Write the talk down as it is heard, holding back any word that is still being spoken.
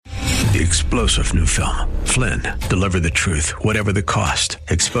The explosive new film, Flynn, Deliver the Truth, Whatever the Cost,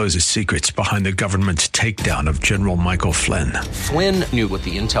 exposes secrets behind the government's takedown of General Michael Flynn. Flynn knew what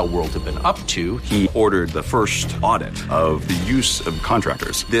the intel world had been up to. He ordered the first audit of the use of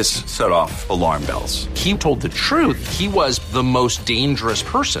contractors. This set off alarm bells. He told the truth. He was the most dangerous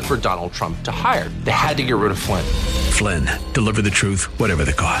person for Donald Trump to hire. They had to get rid of Flynn. Flynn, Deliver the Truth, Whatever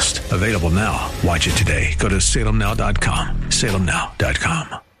the Cost. Available now. Watch it today. Go to salemnow.com.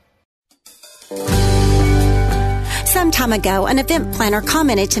 salemnow.com. Some time ago, an event planner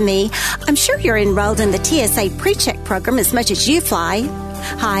commented to me, "I'm sure you're enrolled in the TSA PreCheck program as much as you fly."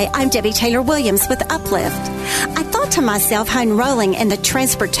 Hi, I'm Debbie Taylor Williams with Uplift. I thought to myself how enrolling in the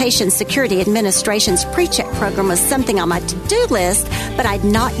Transportation Security Administration's PreCheck program was something on my to-do list, but I'd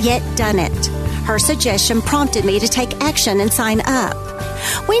not yet done it. Her suggestion prompted me to take action and sign up.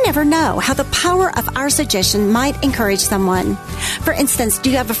 We never know how the power of our suggestion might encourage someone. For instance,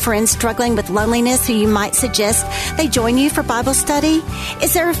 do you have a friend struggling with loneliness who you might suggest they join you for Bible study?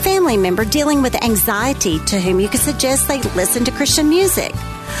 Is there a family member dealing with anxiety to whom you could suggest they listen to Christian music?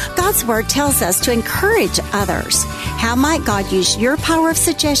 God's Word tells us to encourage others. How might God use your power of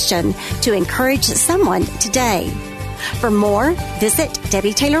suggestion to encourage someone today? For more, visit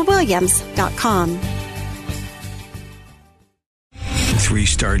DebbieTaylorWilliams.com.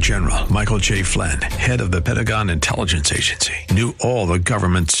 Three-star General Michael J. Flynn, head of the Pentagon Intelligence Agency, knew all the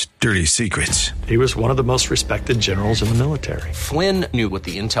government's dirty secrets. He was one of the most respected generals in the military. Flynn knew what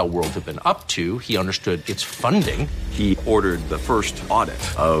the intel world had been up to. He understood its funding. He ordered the first audit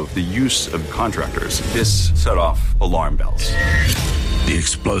of the use of contractors. This set off alarm bells. The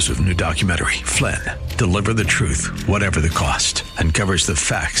explosive new documentary, Flynn, Deliver the Truth, Whatever the Cost, uncovers the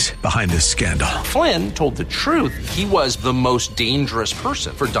facts behind this scandal. Flynn told the truth. He was the most dangerous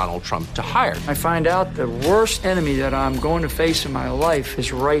person for Donald Trump to hire. I find out the worst enemy that I'm going to face in my life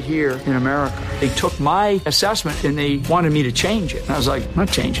is right here in America. They took my assessment and they wanted me to change it. And I was like, I'm not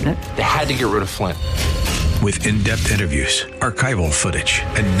changing it. They had to get rid of Flynn. With in-depth interviews, archival footage,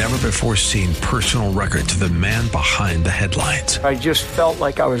 and never-before-seen personal records of the man behind the headlines. I just felt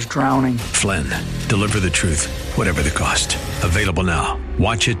like I was drowning. Flynn, Deliver the Truth, Whatever the Cost. Available now.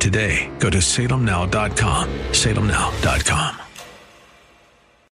 Watch it today. Go to salemnow.com. salemnow.com.